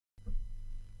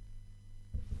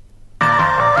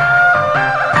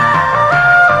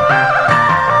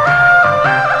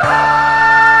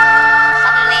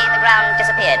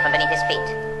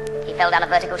fell down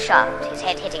a vertical shaft, his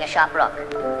head hitting a sharp rock.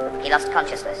 He lost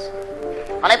consciousness.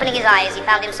 On opening his eyes, he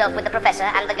found himself with the professor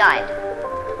and the guide.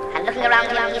 And looking around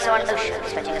him, he saw an ocean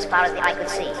stretching as far as the eye could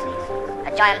see.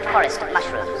 A giant forest of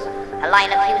mushrooms, a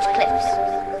line of huge cliffs,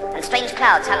 and strange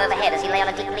clouds hung overhead as he lay on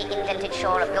a deeply indented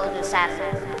shore of golden sand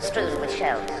strewn with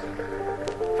shells.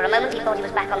 For a moment he thought he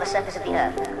was back on the surface of the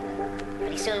earth,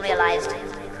 but he soon realized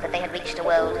that they had reached a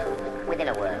world within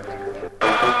a world.